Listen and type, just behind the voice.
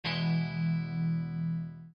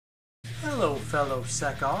Hello, fellow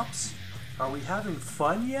SecOps. Are we having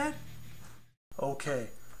fun yet? Okay,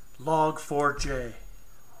 Log4j.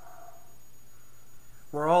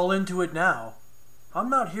 We're all into it now. I'm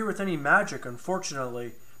not here with any magic,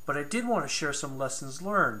 unfortunately, but I did want to share some lessons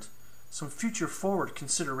learned, some future-forward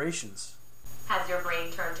considerations. Has your brain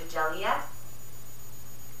turned to jelly yet?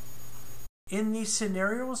 In these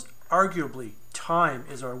scenarios, arguably, time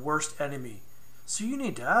is our worst enemy. So you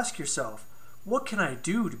need to ask yourself, what can I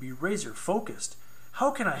do to be razor focused?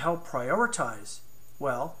 How can I help prioritize?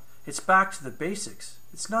 Well, it's back to the basics.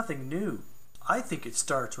 It's nothing new. I think it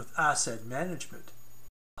starts with asset management.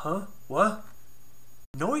 Huh? What?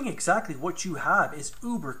 Knowing exactly what you have is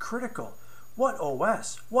uber critical. What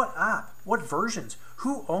OS? What app? What versions?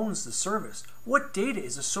 Who owns the service? What data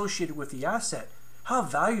is associated with the asset? How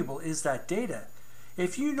valuable is that data?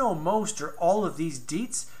 If you know most or all of these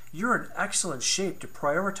deets, you're in excellent shape to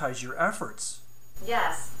prioritize your efforts.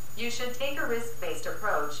 Yes, you should take a risk-based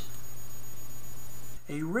approach.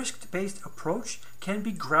 A risk-based approach can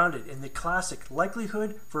be grounded in the classic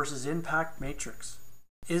likelihood versus impact matrix.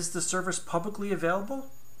 Is the service publicly available?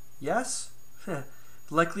 Yes?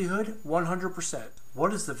 Likelihood 100%.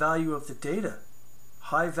 What is the value of the data?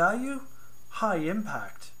 High value? High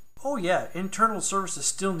impact. Oh yeah, internal services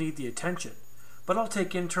still need the attention. But I'll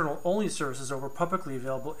take internal-only services over publicly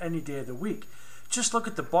available any day of the week. Just look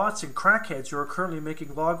at the bots and crackheads who are currently making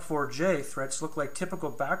Log4j threats look like typical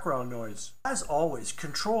background noise. As always,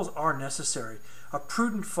 controls are necessary. A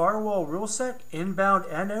prudent firewall rule set, inbound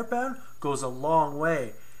and outbound, goes a long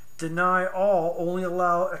way. Deny all, only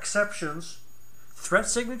allow exceptions. Threat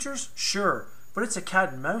signatures? Sure, but it's a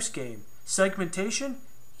cat and mouse game. Segmentation?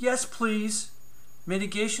 Yes please.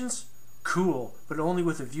 Mitigations? Cool, but only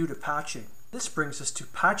with a view to patching. This brings us to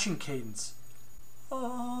patching cadence. A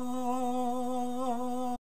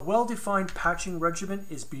well-defined patching regimen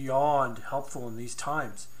is beyond helpful in these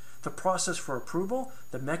times. The process for approval,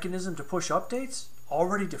 the mechanism to push updates,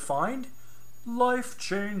 already defined?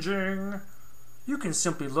 Life-changing! You can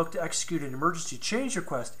simply look to execute an emergency change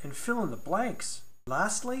request and fill in the blanks.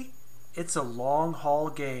 Lastly, it's a long-haul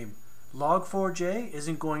game. Log4j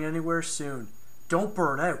isn't going anywhere soon. Don't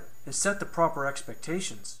burn out and set the proper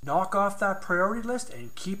expectations. Knock off that priority list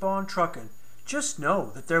and keep on trucking. Just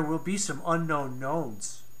know that there will be some unknown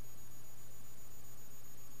knowns.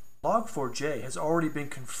 Log4j has already been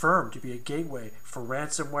confirmed to be a gateway for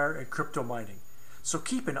ransomware and crypto mining. So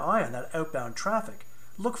keep an eye on that outbound traffic.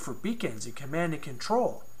 Look for beacons in command and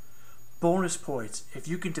control. Bonus points if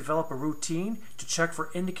you can develop a routine to check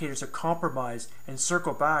for indicators of compromise and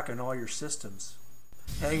circle back on all your systems.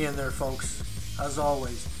 Hang in there, folks. As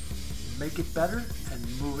always, make it better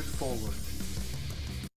and move it forward.